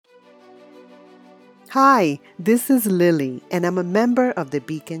Hi, this is Lily, and I'm a member of the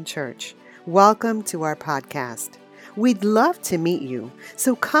Beacon Church. Welcome to our podcast. We'd love to meet you,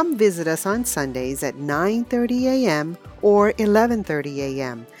 so come visit us on Sundays at 9:30 a.m. or 11:30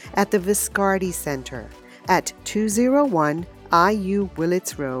 a.m. at the Viscardi Center at 201 IU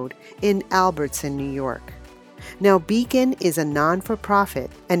Willits Road in Albertson, New York. Now, Beacon is a non-for-profit,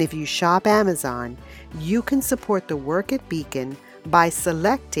 and if you shop Amazon, you can support the work at Beacon by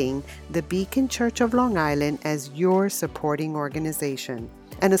selecting the Beacon Church of Long Island as your supporting organization.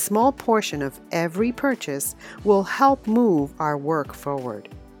 And a small portion of every purchase will help move our work forward.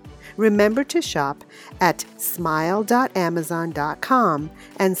 Remember to shop at smile.amazon.com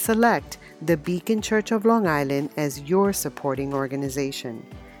and select the Beacon Church of Long Island as your supporting organization.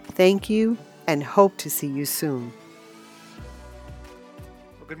 Thank you and hope to see you soon.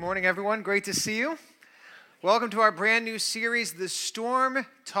 Well, good morning, everyone. Great to see you. Welcome to our brand new series, The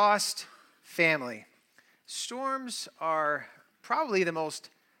Storm-Tossed Family. Storms are probably the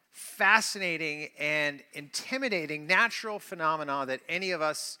most fascinating and intimidating natural phenomena that any of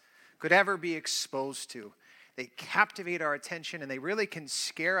us could ever be exposed to. They captivate our attention and they really can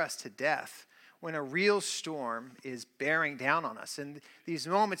scare us to death when a real storm is bearing down on us. And these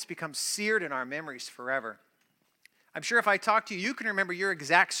moments become seared in our memories forever. I'm sure if I talk to you, you can remember your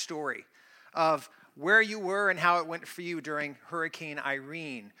exact story of where you were and how it went for you during Hurricane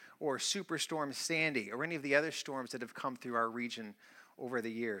Irene or Superstorm Sandy or any of the other storms that have come through our region over the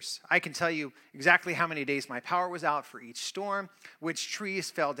years. I can tell you exactly how many days my power was out for each storm, which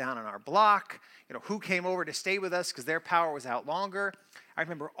trees fell down on our block, who came over to stay with us because their power was out longer. I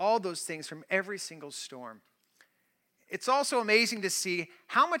remember all those things from every single storm. It's also amazing to see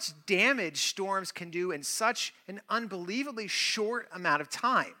how much damage storms can do in such an unbelievably short amount of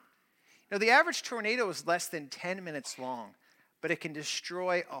time. The average tornado is less than 10 minutes long, but it can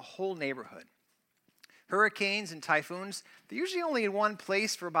destroy a whole neighborhood. Hurricanes and typhoons, they're usually only in one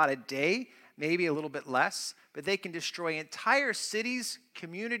place for about a day, maybe a little bit less, but they can destroy entire cities,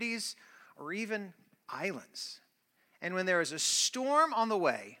 communities, or even islands. And when there is a storm on the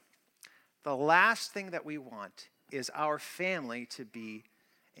way, the last thing that we want is our family to be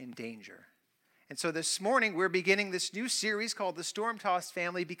in danger. And so this morning, we're beginning this new series called The Storm-Tossed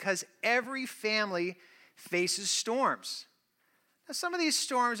Family because every family faces storms. Now, some of these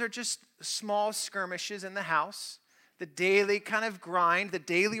storms are just small skirmishes in the house, the daily kind of grind, the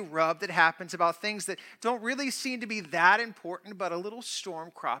daily rub that happens about things that don't really seem to be that important, but a little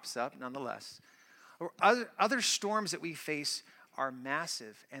storm crops up nonetheless. Or other storms that we face are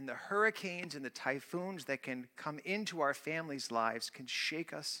massive, and the hurricanes and the typhoons that can come into our families' lives can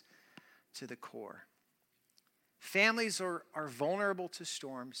shake us to the core. Families are vulnerable to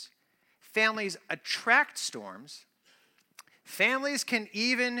storms. Families attract storms. Families can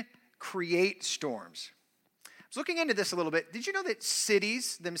even create storms. I was looking into this a little bit. Did you know that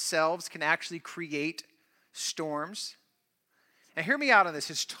cities themselves can actually create storms? Now, hear me out on this.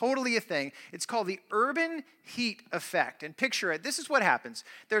 It's totally a thing. It's called the urban heat effect. And picture it. This is what happens.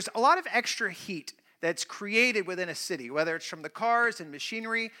 There's a lot of extra heat that's created within a city, whether it's from the cars and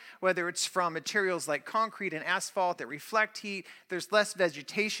machinery, whether it's from materials like concrete and asphalt that reflect heat. There's less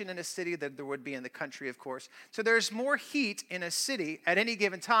vegetation in a city than there would be in the country, of course. So there's more heat in a city at any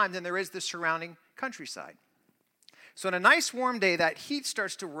given time than there is the surrounding countryside. So on a nice warm day, that heat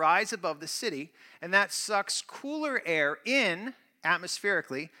starts to rise above the city, and that sucks cooler air in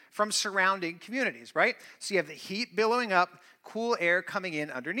atmospherically from surrounding communities, right? So you have the heat billowing up, cool air coming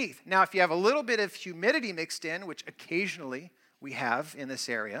in underneath. Now, if you have a little bit of humidity mixed in, which occasionally we have in this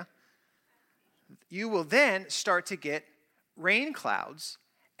area, you will then start to get rain clouds,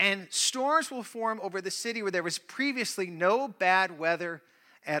 and storms will form over the city where there was previously no bad weather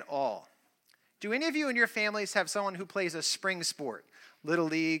at all. Do any of you in your families have someone who plays a spring sport? Little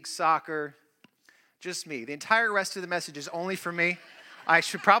league, soccer? Just me. The entire rest of the message is only for me. I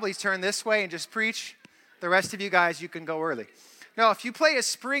should probably turn this way and just preach. The rest of you guys, you can go early. No, if you play a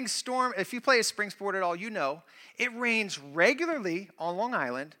spring sport at all, it rains regularly on Long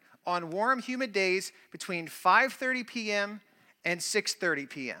Island on warm, humid days between 5:30 p.m. and 6:30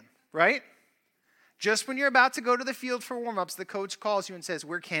 p.m., right? Just when you're about to go to the field for warm-ups, the coach calls you and says,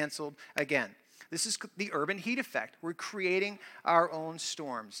 we're canceled again. This is the urban heat effect. We're creating our own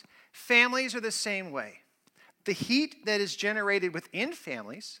storms. Families are the same way. The heat that is generated within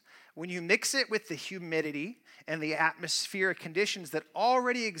families, when you mix it with the humidity and the atmospheric conditions that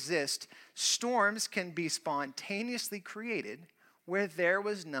already exist, storms can be spontaneously created where there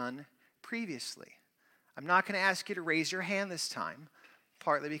was none previously. I'm not going to ask you to raise your hand this time,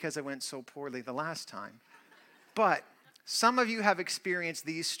 partly because I went so poorly the last time. But Some of you have experienced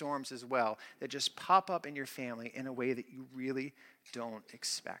these storms as well that just pop up in your family in a way that you really don't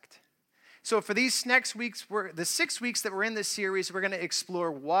expect. So for these next weeks, the 6 weeks that we're in this series, we're going to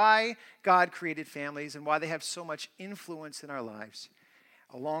explore why God created families and why they have so much influence in our lives.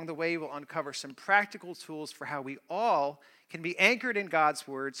 Along the way, we'll uncover some practical tools for how we all can be anchored in God's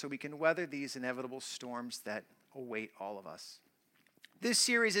word so we can weather these inevitable storms that await all of us. This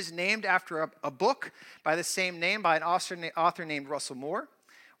series is named after a book by the same name by an author named Russell Moore.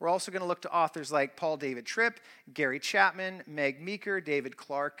 We're also going to look to authors like Paul David Tripp, Gary Chapman, Meg Meeker, David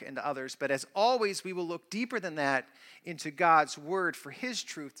Clark, and others. But as always, we will look deeper than that into God's word for his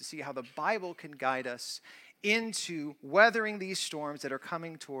truth to see how the Bible can guide us into weathering these storms that are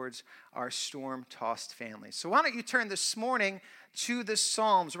coming towards our storm-tossed families. So why don't you turn this morning to the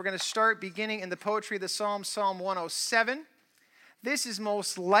Psalms. We're going to start beginning in the poetry of the Psalms, Psalm 107. This is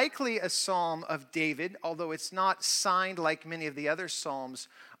most likely a psalm of David, although it's not signed like many of the other psalms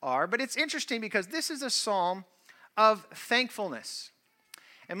are. But it's interesting because this is a psalm of thankfulness.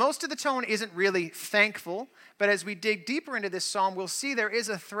 And most of the tone isn't really thankful, but as we dig deeper into this psalm, we'll see there is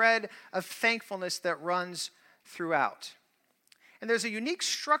a thread of thankfulness that runs throughout. And there's a unique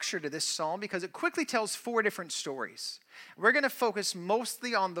structure to this psalm because it quickly tells 4 different stories. We're going to focus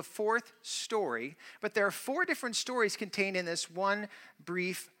mostly on the 4th story, but there are 4 different stories contained in this one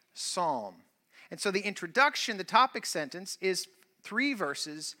brief psalm. And so the introduction, the topic sentence, is 3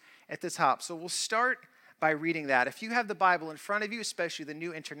 verses at the top. So we'll start by reading that. If you have the Bible in front of you, especially the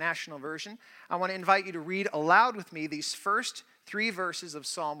New International Version, I want to invite you to read aloud with me these first 3 verses of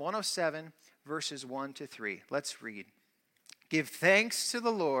Psalm 107, verses 1 to 3. Let's read. Give thanks to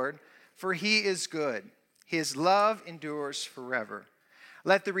the Lord, for he is good. His love endures forever.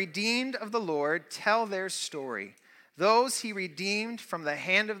 Let the redeemed of the Lord tell their story. Those he redeemed from the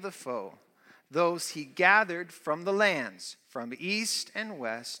hand of the foe. Those he gathered from the lands, from east and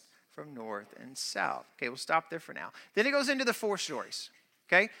west, from north and south. Okay, we'll stop there for now. Then it goes into the 4 stories.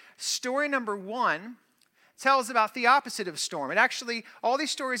 Okay, story number 1 tells about the opposite of storm. And actually, all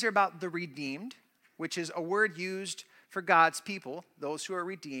these stories are about the redeemed, which is a word used for God's people, those who are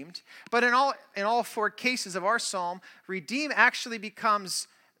redeemed. But in all 4 cases of our psalm, redeem actually becomes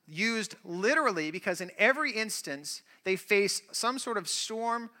used literally because in every instance, they face some sort of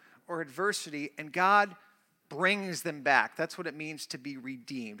storm or adversity, and God brings them back. That's what it means to be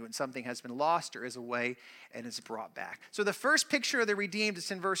redeemed, when something has been lost or is away and is brought back. So the first picture of the redeemed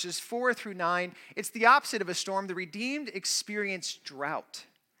is in verses 4 through 9. It's the opposite of a storm. The redeemed experience drought.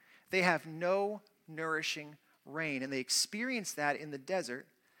 They have no nourishing rain, and they experience that in the desert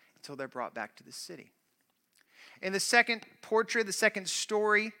until they're brought back to the city. In the second portrait, the second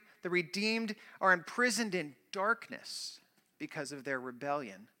story, the redeemed are imprisoned in darkness because of their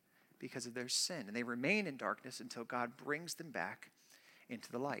rebellion, because of their sin, and they remain in darkness until God brings them back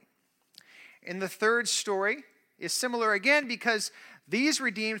into the light. In the third story is similar again because these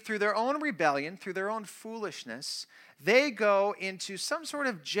redeemed, through their own rebellion, through their own foolishness, they go into some sort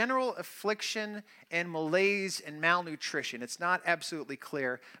of general affliction and malaise and malnutrition. It's not absolutely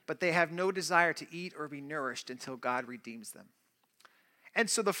clear, but they have no desire to eat or be nourished until God redeems them. And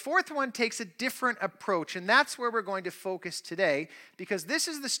so the 4th one takes a different approach, and that's where we're going to focus today, because this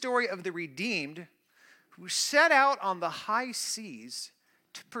is the story of the redeemed who set out on the high seas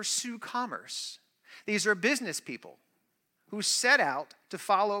to pursue commerce. These are business people who set out to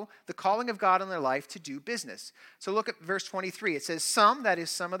follow the calling of God in their life to do business. So look at verse 23. It says, some, that is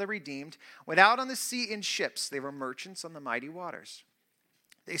some of the redeemed, went out on the sea in ships. They were merchants on the mighty waters.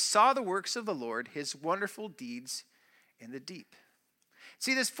 They saw the works of the Lord, his wonderful deeds in the deep.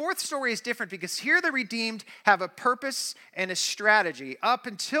 See, this 4th story is different because here the redeemed have a purpose and a strategy. Up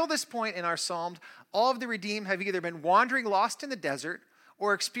until this point in our psalm, all of the redeemed have either been wandering lost in the desert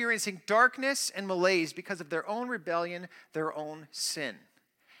or experiencing darkness and malaise because of their own rebellion, their own sin.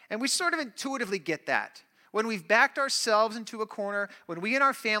 And we sort of intuitively get that. When we've backed ourselves into a corner, when we and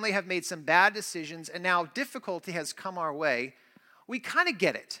our family have made some bad decisions, and now difficulty has come our way, we kind of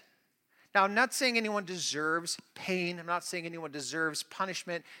get it. Now, I'm not saying anyone deserves pain. I'm not saying anyone deserves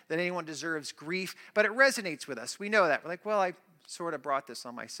punishment, that anyone deserves grief, but it resonates with us. We know that. We're like, well, I sort of brought this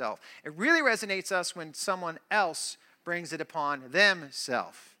on myself. It really resonates us when someone else brings it upon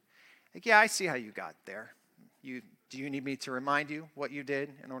themselves. Like, yeah, I see how you got there. Do you need me to remind you what you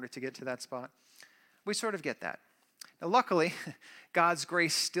did in order to get to that spot? We sort of get that. Now, luckily, God's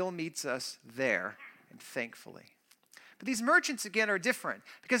grace still meets us there, and thankfully. But these merchants, again, are different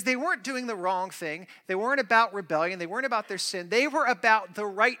because they weren't doing the wrong thing. They weren't about rebellion. They weren't about their sin. They were about the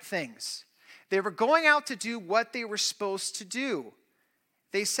right things. They were going out to do what they were supposed to do.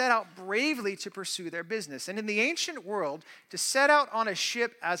 they set out bravely to pursue their business. And in the ancient world, to set out on a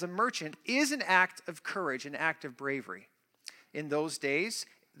ship as a merchant is an act of courage, an act of bravery. In those days,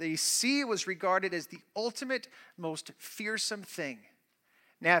 the sea was regarded as the ultimate, most fearsome thing.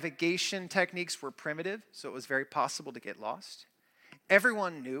 Navigation techniques were primitive, so it was very possible to get lost.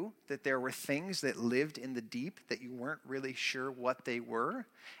 Everyone knew that there were things that lived in the deep that you weren't really sure what they were.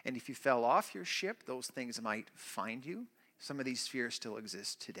 And if you fell off your ship, those things might find you. Some of these fears still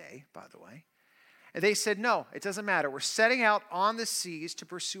exist today, by the way. And they said, no, it doesn't matter. We're setting out on the seas to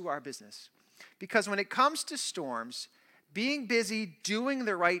pursue our business. Because when it comes to storms, being busy doing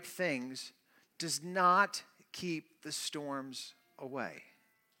the right things does not keep the storms away.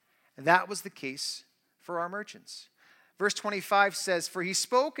 And that was the case for our merchants. Verse 25 says, "For he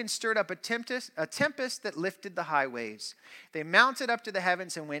spoke and stirred up a tempest that lifted the high waves. They mounted up to the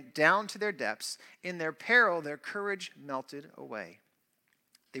heavens and went down to their depths. In their peril, their courage melted away.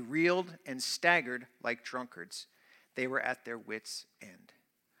 They reeled and staggered like drunkards. They were at their wits' end."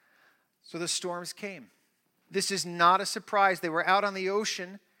 So the storms came. This is not a surprise. They were out on the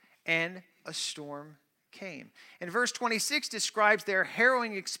ocean and a storm came. And verse 26 describes their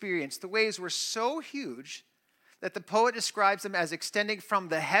harrowing experience. The waves were so huge that the poet describes them as extending from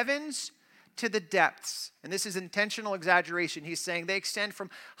the heavens to the depths. And this is intentional exaggeration. He's saying they extend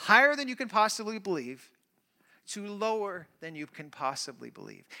from higher than you can possibly believe to lower than you can possibly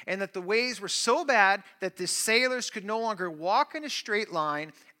believe. And that the waves were so bad that the sailors could no longer walk in a straight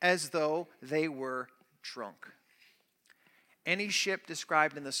line as though they were drunk. Any ship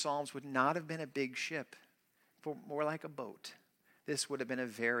described in the Psalms would not have been a big ship, but more like a boat. This would have been a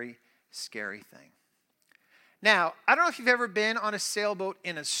very scary thing. Now, I don't know if you've ever been on a sailboat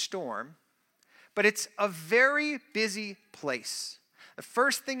in a storm, but it's a very busy place. The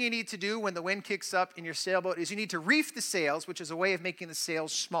first thing you need to do when the wind kicks up in your sailboat is you need to reef the sails, which is a way of making the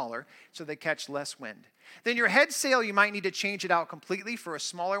sails smaller so they catch less wind. Then your head sail, you might need to change it out completely for a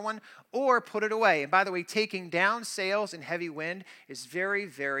smaller one or put it away. And by the way, taking down sails in heavy wind is very,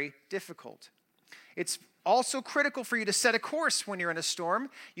 very difficult. It's also critical for you to set a course when you're in a storm.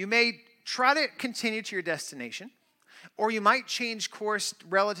 You may try to continue to your destination, or you might change course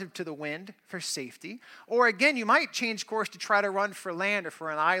relative to the wind for safety, or again, you might change course to try to run for land or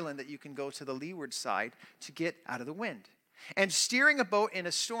for an island that you can go to the leeward side to get out of the wind. And steering a boat in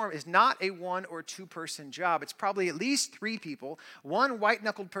a storm is not a 1 or 2 person job. It's probably at least 3 people, one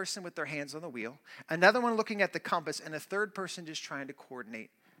white-knuckled person with their hands on the wheel, another one looking at the compass, and a third person just trying to coordinate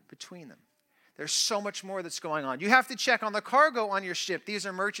between them. There's so much more that's going on. You have to check on the cargo on your ship. These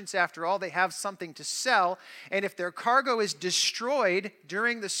are merchants after all. They have something to sell. And if their cargo is destroyed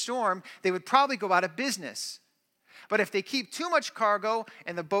during the storm, they would probably go out of business. But if they keep too much cargo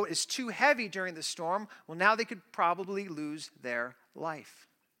and the boat is too heavy during the storm, well, now they could probably lose their life.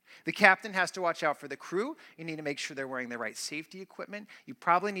 The captain has to watch out for the crew. You need to make sure they're wearing the right safety equipment. You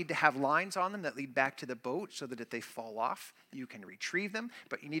probably need to have lines on them that lead back to the boat so that if they fall off, you can retrieve them.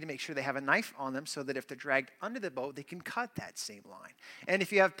 But you need to make sure they have a knife on them so that if they're dragged under the boat, they can cut that same line. And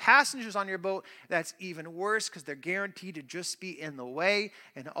if you have passengers on your boat, that's even worse because they're guaranteed to just be in the way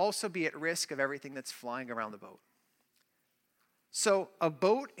and also be at risk of everything that's flying around the boat. So a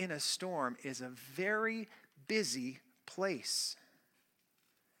boat in a storm is a very busy place.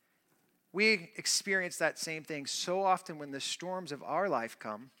 We experience that same thing so often when the storms of our life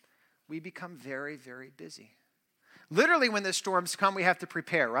come, we become very, very busy. Literally, when the storms come, we have to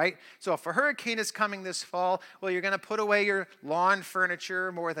prepare, right? So if a hurricane is coming this fall, well, you're going to put away your lawn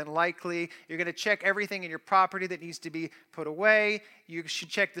furniture, more than likely. You're going to check everything in your property that needs to be put away. You should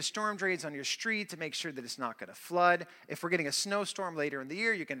check the storm drains on your street to make sure that it's not going to flood. If we're getting a snowstorm later in the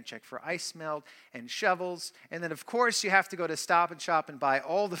year, you're going to check for ice melt and shovels. And then, of course, you have to go to Stop and Shop and buy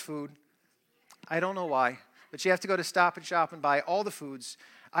all the food. I don't know why, but you have to go to Stop and Shop and buy all the foods.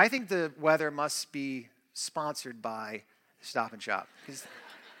 I think the weather must be sponsored by Stop and Shop because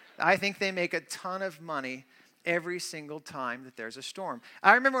I think they make a ton of money every single time that there's a storm.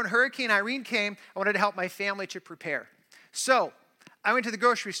 I remember when Hurricane Irene came, I wanted to help my family to prepare. So I went to the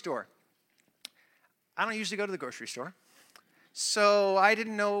grocery store. I don't usually go to the grocery store, so I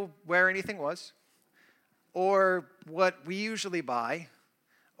didn't know where anything was or what we usually buy,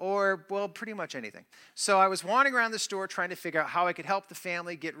 or, well, pretty much anything. So I was wandering around the store trying to figure out how I could help the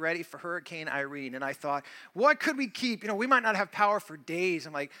family get ready for Hurricane Irene. And I thought, what could we keep? We might not have power for days.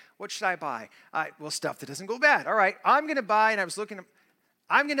 I'm like, what should I buy? Well, stuff that doesn't go bad. All right, I'm going to buy, and I was looking,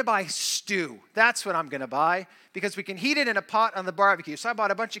 I'm going to buy stew. That's what I'm going to buy because we can heat it in a pot on the barbecue. So I bought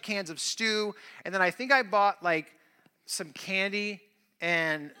a bunch of cans of stew, and then I think I bought like some candy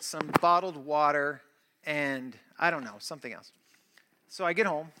and some bottled water and I don't know, something else. So I get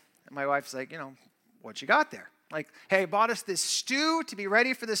home, and my wife's like, what you got there? Like, hey, I bought us this stew to be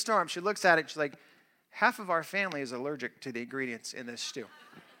ready for the storm. She looks at it, she's like, half of our family is allergic to the ingredients in this stew.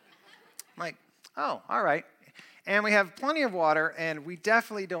 I'm like, oh, all right. And we have plenty of water, and we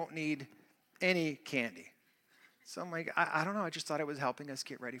definitely don't need any candy. So I'm like, I don't know. I just thought it was helping us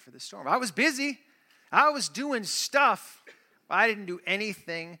get ready for the storm. I was busy. I was doing stuff, but I didn't do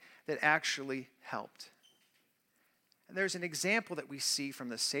anything that actually helped. And there's an example that we see from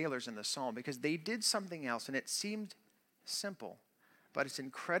the sailors in the psalm because they did something else, and it seemed simple, but it's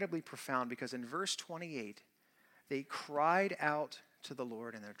incredibly profound because in verse 28, they cried out to the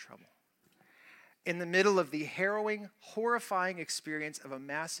Lord in their trouble. In the middle of the harrowing, horrifying experience of a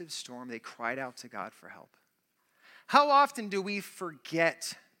massive storm, they cried out to God for help. How often do we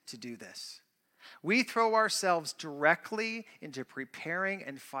forget to do this? We throw ourselves directly into preparing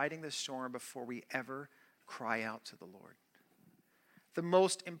and fighting the storm before we ever cry out to the Lord. The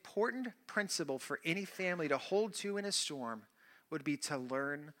most important principle for any family to hold to in a storm would be to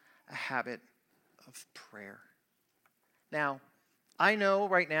learn a habit of prayer. Now, I know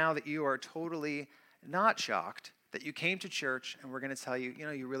right now that you are totally not shocked that you came to church and we're going to tell you,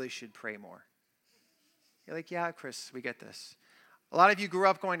 you really should pray more. You're like, yeah, Chris, we get this. A lot of you grew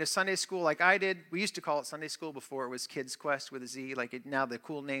up going to Sunday school like I did. We used to call it Sunday school before it was Kids Quest with a Z. Now the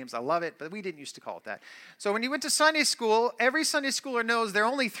cool names, I love it, but we didn't used to call it that. So when you went to Sunday school, every Sunday schooler knows there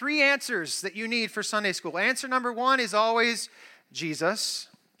are only 3 answers that you need for Sunday school. Answer number 1 is always Jesus.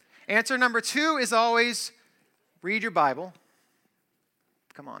 Answer number 2 is always read your Bible.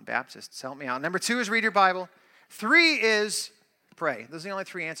 Come on, Baptists, help me out. Number 2 is read your Bible. 3 is pray. Those are the only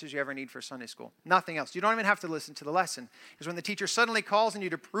 3 answers you ever need for Sunday school. Nothing else. You don't even have to listen to the lesson. Because when the teacher suddenly calls on you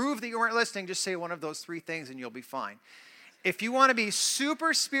to prove that you weren't listening, just say one of those 3 things and you'll be fine. If you want to be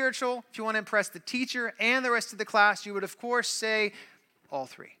super spiritual, if you want to impress the teacher and the rest of the class, you would, of course, say all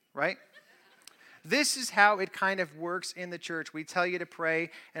 3, right? This is how it kind of works in the church. We tell you to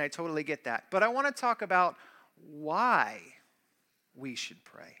pray, and I totally get that. But I want to talk about why we should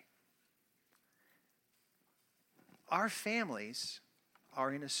pray. Our families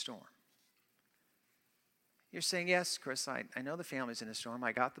are in a storm. You're saying, yes, Chris, I know the family's in a storm.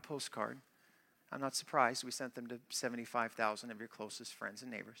 I got the postcard. I'm not surprised. We sent them to 75,000 of your closest friends and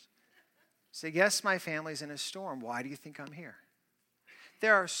neighbors. Say, yes, my family's in a storm. Why do you think I'm here?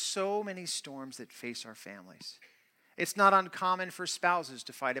 There are so many storms that face our families. It's not uncommon for spouses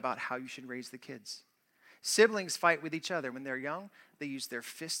to fight about how you should raise the kids. Siblings fight with each other. When they're young, they use their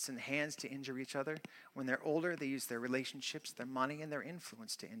fists and hands to injure each other. When they're older, they use their relationships, their money, and their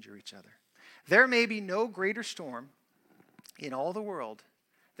influence to injure each other. There may be no greater storm in all the world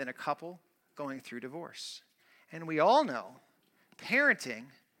than a couple going through divorce. And we all know parenting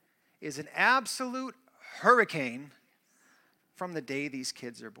is an absolute hurricane from the day these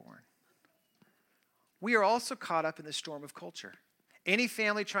kids are born. We are also caught up in the storm of culture. Any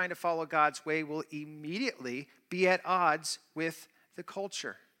family trying to follow God's way will immediately be at odds with the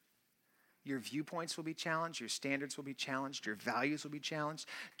culture. Your viewpoints will be challenged, your standards will be challenged, your values will be challenged.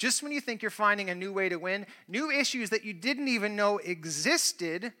 Just when you think you're finding a new way to win, new issues that you didn't even know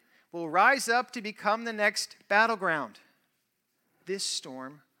existed will rise up to become the next battleground. This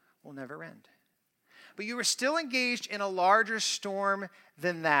storm will never end. But you are still engaged in a larger storm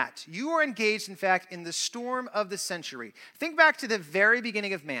than that. You are engaged, in fact, in the storm of the century. Think back to the very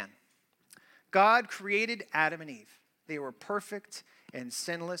beginning of man. God created Adam and Eve. They were perfect and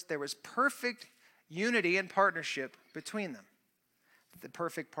sinless. There was perfect unity and partnership between them. The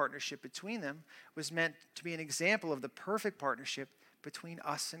perfect partnership between them was meant to be an example of the perfect partnership between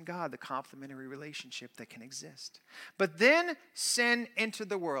us and God, the complementary relationship that can exist. But then sin entered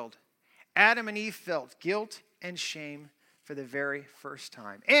the world. Adam and Eve felt guilt and shame for the very first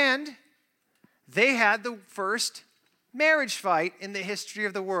time. And they had the first marriage fight in the history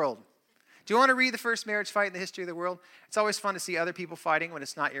of the world. Do you want to read the first marriage fight in the history of the world? It's always fun to see other people fighting when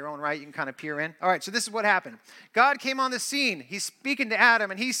it's not your own, right? You can kind of peer in. All right, so this is what happened. God came on the scene. He's speaking to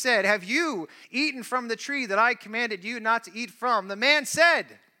Adam, and he said, "Have you eaten from the tree that I commanded you not to eat from?" The man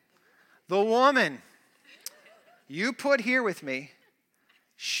said, "The woman you put here with me,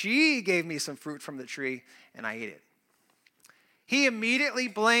 she gave me some fruit from the tree, and I ate it." He immediately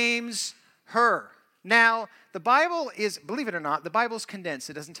blames her. Now, the Bible is, believe it or not, the Bible's condensed.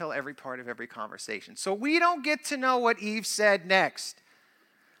 It doesn't tell every part of every conversation. So we don't get to know what Eve said next.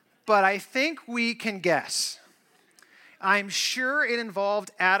 But I think we can guess. I'm sure it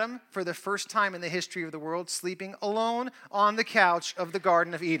involved Adam, for the first time in the history of the world, sleeping alone on the couch of the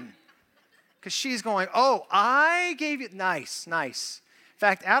Garden of Eden. Because she's going, "Oh, I gave you..." Nice.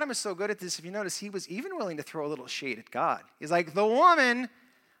 fact, Adam is so good at this, if you notice, he was even willing to throw a little shade at God. He's like, the woman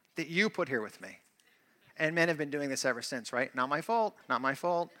that you put here with me. And men have been doing this ever since, right? Not my fault, not my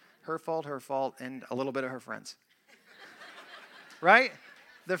fault, her fault, and a little bit of her friends. Right?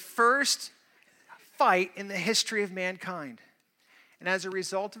 The first fight in the history of mankind. And as a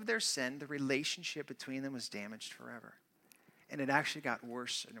result of their sin, the relationship between them was damaged forever. And it actually got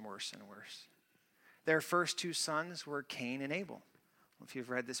worse and worse and worse. Their first two sons were Cain and Abel. Well, if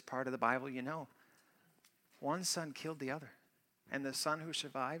you've read this part of the Bible, you know. One son killed the other. And the son who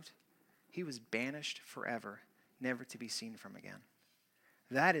survived, he was banished forever, never to be seen from again.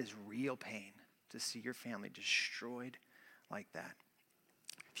 That is real pain, to see your family destroyed like that.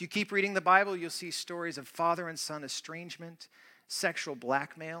 If you keep reading the Bible, you'll see stories of father and son estrangement, sexual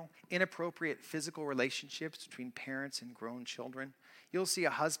blackmail, inappropriate physical relationships between parents and grown children. You'll see a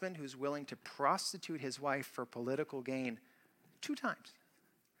husband who's willing to prostitute his wife for political gain 2 times.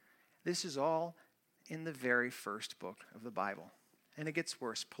 This is all in the very first book of the Bible. And it gets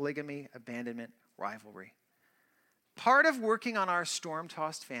worse: polygamy, abandonment, rivalry. Part of working on our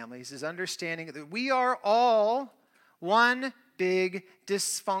storm-tossed families is understanding that we are all one big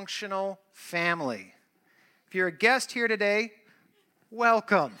dysfunctional family. If you're a guest here today,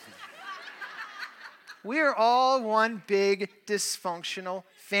 welcome. We are all one big dysfunctional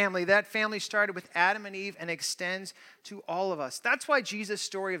family. That family started with Adam and Eve and extends to all of us. That's why Jesus'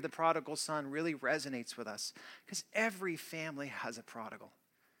 story of the prodigal son really resonates with us, because every family has a prodigal.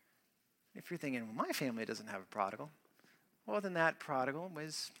 If you're thinking, well, my family doesn't have a prodigal, well, then that prodigal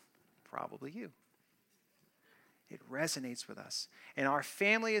was probably you. It resonates with us. And our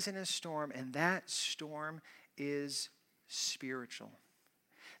family is in a storm, and that storm is spiritual.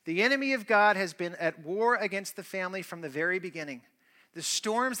 The enemy of God has been at war against the family from the very beginning. The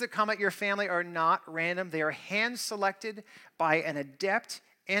storms that come at your family are not random. They are hand-selected by an adept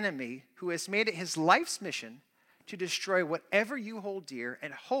enemy who has made it his life's mission to destroy whatever you hold dear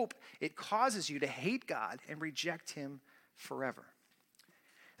and hope it causes you to hate God and reject him forever.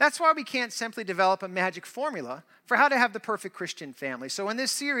 That's why we can't simply develop a magic formula for how to have the perfect Christian family. So in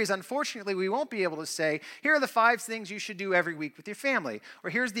this series, unfortunately, we won't be able to say, here are the 5 things you should do every week with your family. Or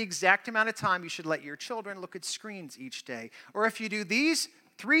here's the exact amount of time you should let your children look at screens each day. Or if you do these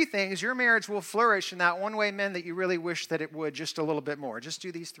 3 things, your marriage will flourish in that one way, men, that you really wish that it would just a little bit more. Just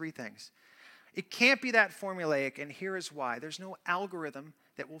do these 3 things. It can't be that formulaic, and here is why. There's no algorithm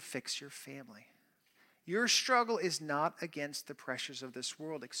that will fix your family. Your struggle is not against the pressures of this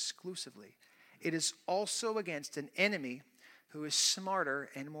world exclusively. It is also against an enemy who is smarter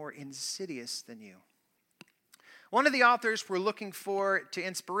and more insidious than you. One of the authors we're looking for to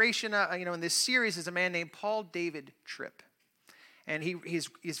inspiration in this series is a man named Paul David Tripp. And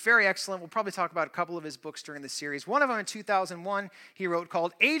he's very excellent. We'll probably talk about a couple of his books during the series. One of them in 2001 he wrote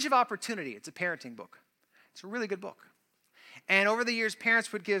called Age of Opportunity. It's a parenting book. It's a really good book. And over the years,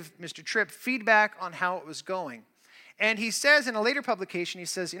 parents would give Mr. Tripp feedback on how it was going. And he says in a later publication, he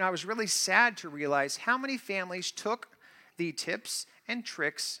says, I was really sad to realize how many families took the tips and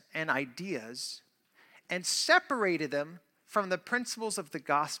tricks and ideas and separated them from the principles of the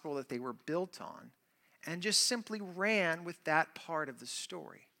gospel that they were built on and just simply ran with that part of the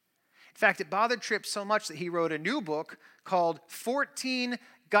story. In fact, it bothered Tripp so much that he wrote a new book called 14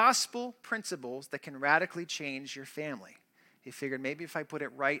 Gospel Principles That Can Radically Change Your Family. He figured maybe if I put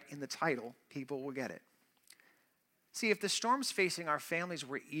it right in the title, people will get it. See, if the storms facing our families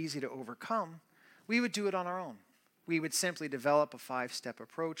were easy to overcome, we would do it on our own. We would simply develop a 5-step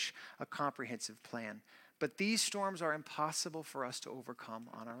approach, a comprehensive plan. But these storms are impossible for us to overcome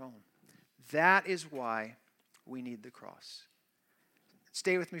on our own. That is why we need the cross.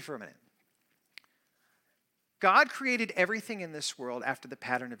 Stay with me for a minute. God created everything in this world after the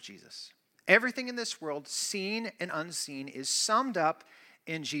pattern of Jesus. Everything in this world, seen and unseen, is summed up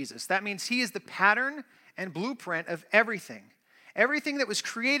in Jesus. That means he is the pattern and blueprint of everything. Everything that was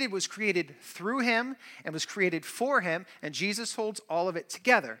created through him and was created for him, and Jesus holds all of it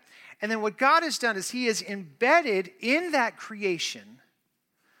together. And then what God has done is he has embedded in that creation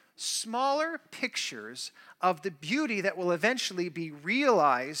smaller pictures of the beauty that will eventually be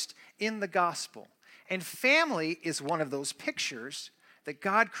realized in the gospel. And family is one of those pictures that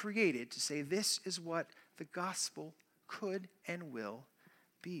God created to say this is what the gospel could and will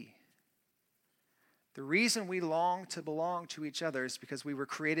be. The reason we long to belong to each other is because we were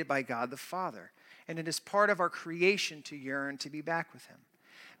created by God the Father, and it is part of our creation to yearn to be back with him.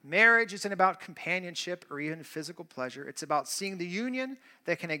 Marriage isn't about companionship or even physical pleasure. It's about seeing the union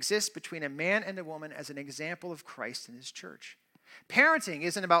that can exist between a man and a woman as an example of Christ and his church. Parenting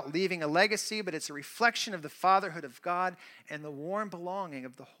isn't about leaving a legacy, but it's a reflection of the fatherhood of God and the warm belonging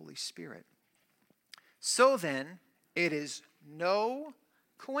of the Holy Spirit. So then, it is no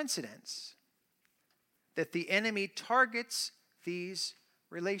coincidence that the enemy targets these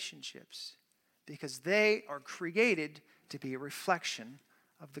relationships because they are created to be a reflection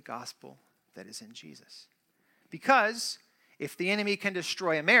of the gospel that is in Jesus. Because if the enemy can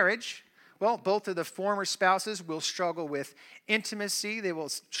destroy a marriage, well, both of the former spouses will struggle with intimacy. They will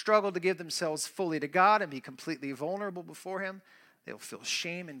struggle to give themselves fully to God and be completely vulnerable before Him. They will feel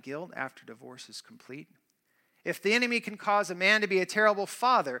shame and guilt after divorce is complete. If the enemy can cause a man to be a terrible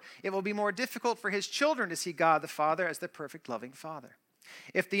father, it will be more difficult for his children to see God the Father as the perfect, loving Father.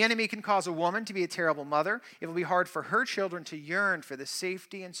 If the enemy can cause a woman to be a terrible mother, it will be hard for her children to yearn for the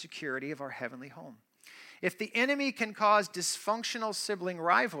safety and security of our heavenly home. If the enemy can cause dysfunctional sibling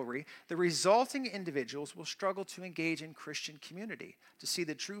rivalry, the resulting individuals will struggle to engage in Christian community, to see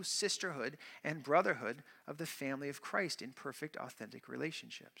the true sisterhood and brotherhood of the family of Christ in perfect, authentic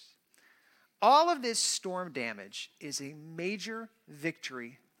relationships. All of this storm damage is a major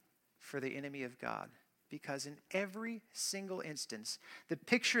victory for the enemy of God, because in every single instance, the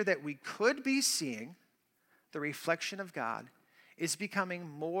picture that we could be seeing, the reflection of God, is becoming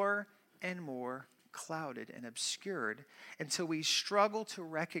more and more clouded and obscured until we struggle to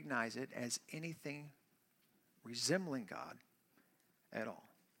recognize it as anything resembling God at all.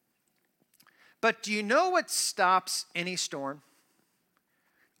 But do you know what stops any storm?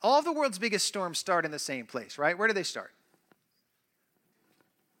 All of the world's biggest storms start in the same place, right? Where do they start?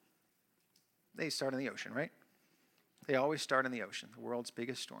 They start in the ocean, right? They always start in the ocean, the world's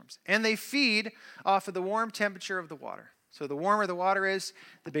biggest storms. And they feed off of the warm temperature of the water. So the warmer the water is,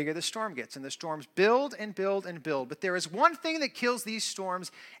 the bigger the storm gets. And the storms build and build and build. But there is one thing that kills these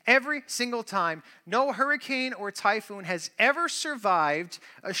storms every single time. No hurricane or typhoon has ever survived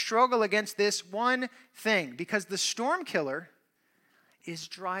a struggle against this one thing, because the storm killer is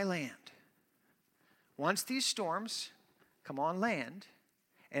dry land. Once these storms come on land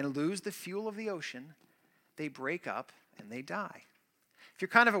and lose the fuel of the ocean, they break up and they die. If you're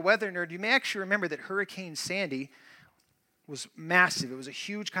kind of a weather nerd, you may actually remember that Hurricane Sandy was massive. It was a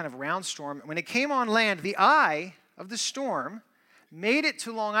huge kind of round storm. When it came on land, the eye of the storm made it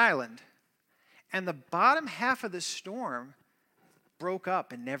to Long Island, and the bottom half of the storm broke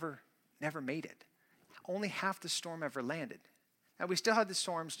up and never made it. Only half the storm ever landed. Now, we still had the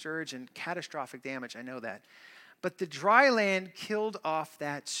storm surge and catastrophic damage, I know that. But the dry land killed off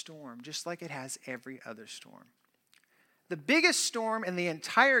that storm, just like it has every other storm. The biggest storm in the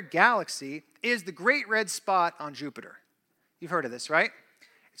entire galaxy is the Great Red Spot on Jupiter. You've heard of this, right?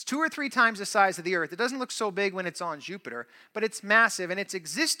 It's 2 or 3 times the size of the Earth. It doesn't look so big when it's on Jupiter, but it's massive, and it's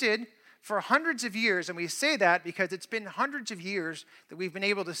existed for hundreds of years, and we say that because it's been hundreds of years that we've been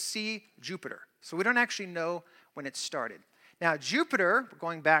able to see Jupiter. So we don't actually know when it started. Now, Jupiter, we're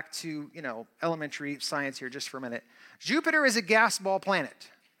going back to, elementary science here just for a minute. Jupiter is a gas ball planet.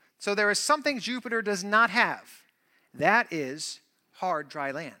 So there is something Jupiter does not have. That is hard,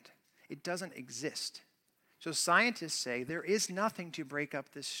 dry land. It doesn't exist. So scientists say there is nothing to break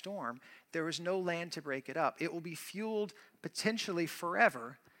up this storm. There is no land to break it up. It will be fueled potentially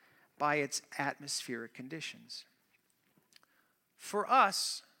forever by its atmospheric conditions. For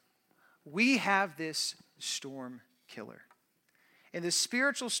us, we have this storm killer. In the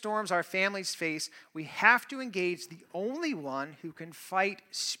spiritual storms our families face, we have to engage the only one who can fight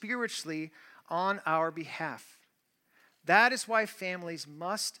spiritually on our behalf. That is why families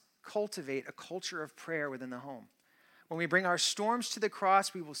must cultivate a culture of prayer within the home. When we bring our storms to the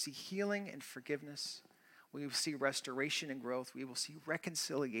cross, we will see healing and forgiveness. We will see restoration and growth. We will see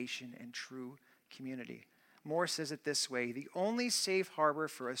reconciliation and true community. Moore says it this way: the only safe harbor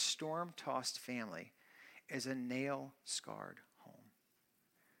for a storm-tossed family is a nail-scarred home.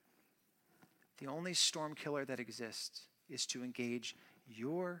 The only storm killer that exists is to engage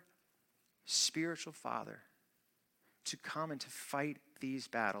your spiritual father to come and to fight these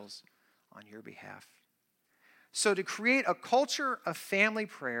battles on your behalf. So to create a culture of family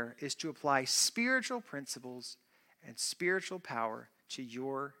prayer is to apply spiritual principles and spiritual power to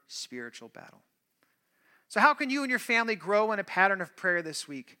your spiritual battle. So how can you and your family grow in a pattern of prayer this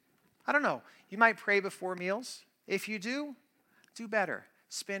week? I don't know. You might pray before meals. If you do better.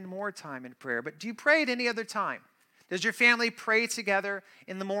 Spend more time in prayer. But do you pray at any other time? Does your family pray together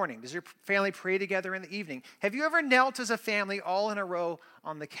in the morning? Does your family pray together in the evening? Have you ever knelt as a family all in a row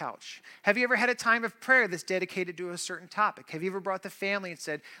on the couch? Have you ever had a time of prayer that's dedicated to a certain topic? Have you ever brought the family and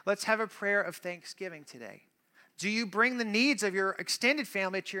said, let's have a prayer of thanksgiving today? Do you bring the needs of your extended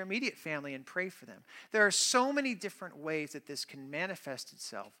family to your immediate family and pray for them? There are so many different ways that this can manifest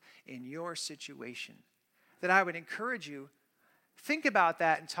itself in your situation that I would encourage you, think about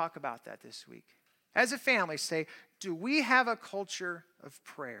that and talk about that this week. As a family, say, do we have a culture of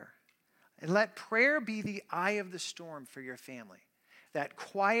prayer? And let prayer be the eye of the storm for your family. That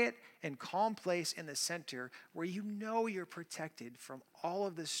quiet and calm place in the center where you know you're protected from all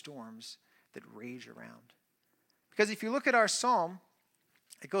of the storms that rage around. Because if you look at our psalm,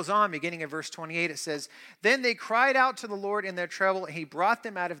 it goes on, beginning at verse 28, it says, "Then they cried out to the Lord in their trouble, and he brought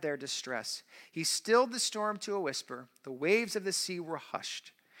them out of their distress. He stilled the storm to a whisper. The waves of the sea were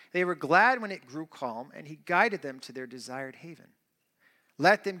hushed. They were glad when it grew calm, and he guided them to their desired haven.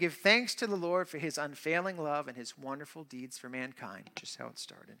 Let them give thanks to the Lord for his unfailing love and his wonderful deeds for mankind." Just how it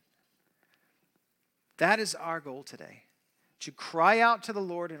started. That is our goal today, to cry out to the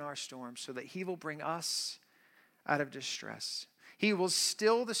Lord in our storm so that he will bring us out of distress. He will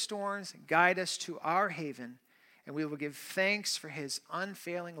still the storms, guide us to our haven, and we will give thanks for his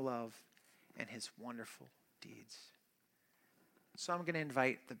unfailing love and his wonderful deeds. So I'm going to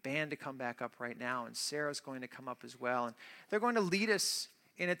invite the band to come back up right now, and Sarah's going to come up as well. And they're going to lead us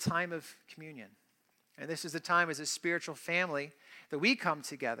in a time of communion. And this is the time as a spiritual family that we come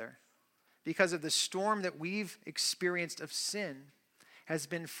together because of the storm that we've experienced of sin has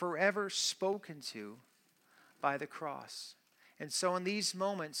been forever spoken to by the cross. And so in these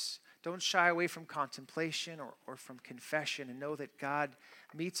moments, don't shy away from contemplation or from confession, and know that God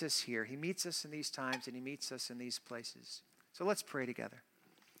meets us here. He meets us in these times, and he meets us in these places. So let's pray together.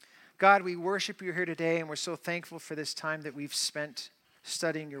 God, we worship you here today, and we're so thankful for this time that we've spent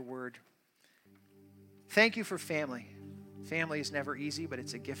studying your word. Thank you for family. Family is never easy, but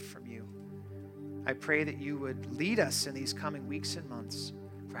it's a gift from you. I pray that you would lead us in these coming weeks and months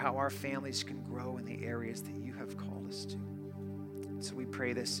for how our families can grow in the areas that you have called us to. So we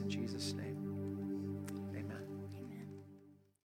pray this in Jesus' name.